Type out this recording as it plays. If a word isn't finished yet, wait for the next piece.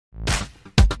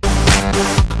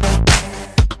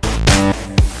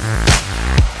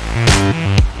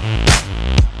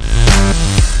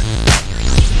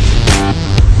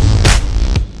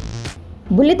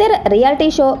Reality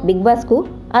show big బాస్కు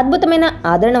అద్భుతమైన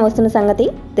ఆదరణ వస్తున్న సంగతి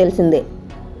తెలిసిందే.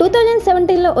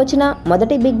 2017లో వచ్చిన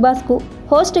మొదటి బిగ్ బాస్కు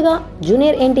హోస్ట్గా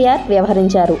జూనియర్ ఎన్టీఆర్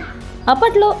వ్యవహరించారు.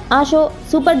 అప్పట్లో ఆ షో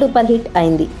సూపర్ డూపర్ హిట్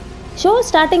అయింది. షో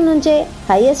స్టార్టింగ్ నుంచే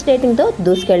highest రేటింగ్తో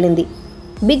దూసుకెళ్ళింది.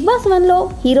 Big boss 1లో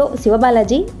hero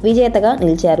Siva Balaji విజేతగా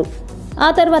నిలిచారు. ఆ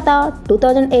తర్వాత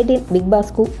 2018 బిగ్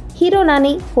బాస్కు హీరో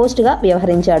నాని హోస్ట్గా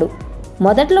వ్యవహరించాడు.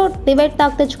 మొదట్లో డిబేట్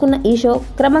టాక్ తెచ్చుకున్న ఈ షో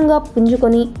క్రమంగా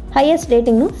పుంజుకొని హైయెస్ట్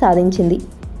రేటింగ్ను సాధించింది.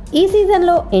 ఈ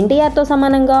సీజన్లో ఎన్టీఆర్తో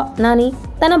సమానంగా నాని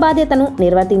తన బాధ్యతను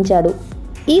నిర్వర్తించాడు.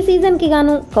 ఈ సీజన్కి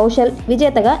గాను కౌశల్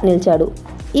విజేతగా నిలిచాడు.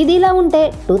 ఇదిలా ఉంటే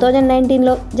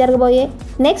 2019లో జరగబోయే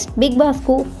నెక్స్ట్ బిగ్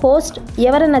బాస్కు హోస్ట్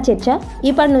ఎవరన్న చర్చ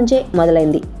ఇప్పటి నుంచే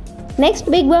మొదలైంది. నెక్స్ట్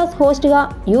బిగ్ బాస్ హోస్ట్గా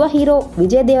యువ హీరో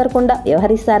విజయ్ దేవరకొండ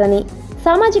వ్యవహరిస్తారని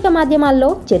సామాజిక మాధ్యమాల్లో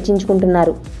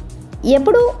చర్చించుకుంటున్నారు.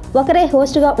 ఎప్పుడూ ఒకరే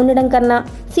హోస్ట్గా ఉండడం కన్నా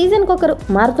సీజన్కొకరు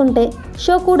మారుతుంటే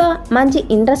షో కూడా మంచి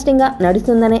ఇంట్రెస్టింగ్గా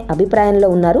నడుస్తుందనే అభిప్రాయంలో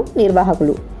ఉన్నారు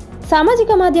నిర్వాహకులు.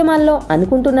 సామాజిక మాధ్యమాల్లో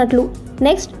అనుకుంటున్నట్లు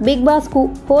నెక్స్ట్ బిగ్ బాస్కు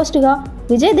హోస్ట్గా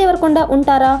విజయ్ దేవరకొండ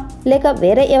ఉంటారా లేక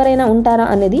వేరే ఎవరైనా ఉంటారా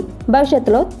అనేది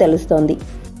భవిష్యత్తులో తెలుస్తోంది.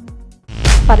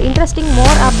 For interesting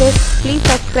more updates, please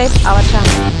subscribe our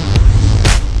channel.